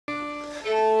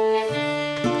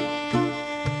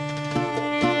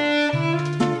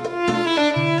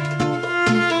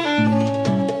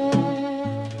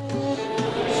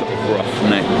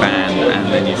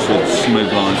then you sort of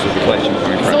smooth lines with the collection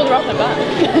coming It's through. all up and back.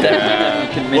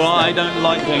 Well, I don't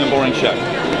like doing a boring show.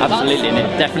 Absolutely, and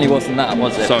it definitely wasn't that,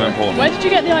 was it? So important. Where did you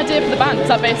get the idea for the band? Is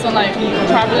that based on like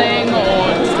travelling or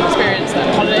experience,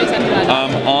 like holidays, anything like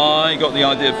that? I got the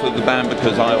idea for the band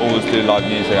because I always do live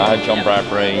music. I had John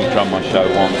Bradbury drum my show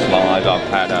once live. I've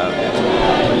had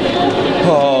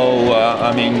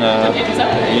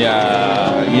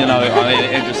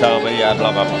Idris Elba, yeah,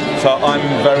 blah blah blah. So I'm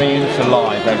very into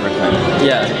live everything.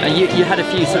 Yeah, and you had a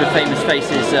few sort of famous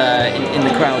faces in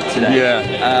the crowd today.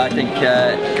 Yeah. I think,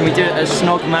 can we do a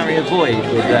Snog, Marry, Avoid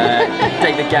with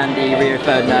David Gandy, Rio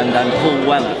Ferdinand and Paul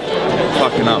Weller?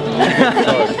 Fucking up.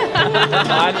 Sorry.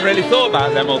 I hadn't really thought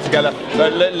about them all together.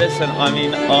 But listen, I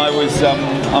mean,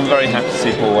 I'm very happy to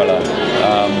see Paul Weller.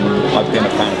 I've been a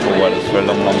fan of Paul Weller's for a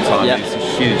long, long time. Yeah. He's a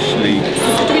hugely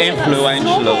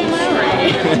influential,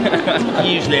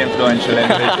 hugely influential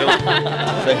individual.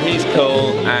 So he's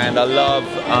cool, and I love,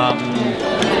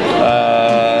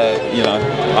 you know,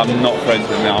 I'm not afraid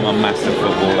to admit I'm a massive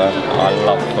footballer. I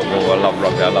love football, I love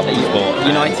rugby, I love the sport.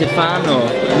 United fan or?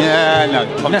 Yeah, no,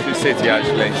 Coventry City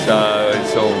actually, so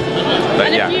it's all, but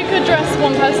and yeah. if you could dress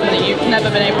one person that you've never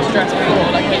been able to dress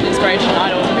before, like an inspiration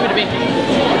idol, who would it be?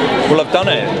 Well, I've done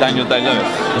it, Daniel Day-Lewis.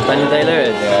 Daniel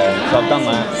Day-Lewis? Yeah, so I've done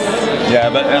that. Yeah,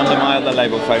 but under my other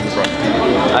label, Favourite Brand.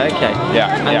 Okay.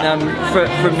 Yeah. And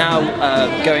from now,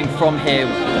 going from here,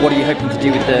 what are you hoping to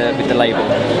do with the label?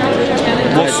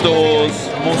 More stores,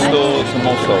 and more stores.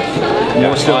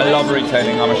 More stores. I love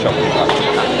retailing, I'm a shopping guy.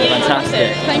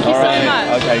 Fantastic. Thank you so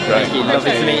much. Okay, great. Thank you.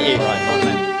 Lovely to meet you. All right.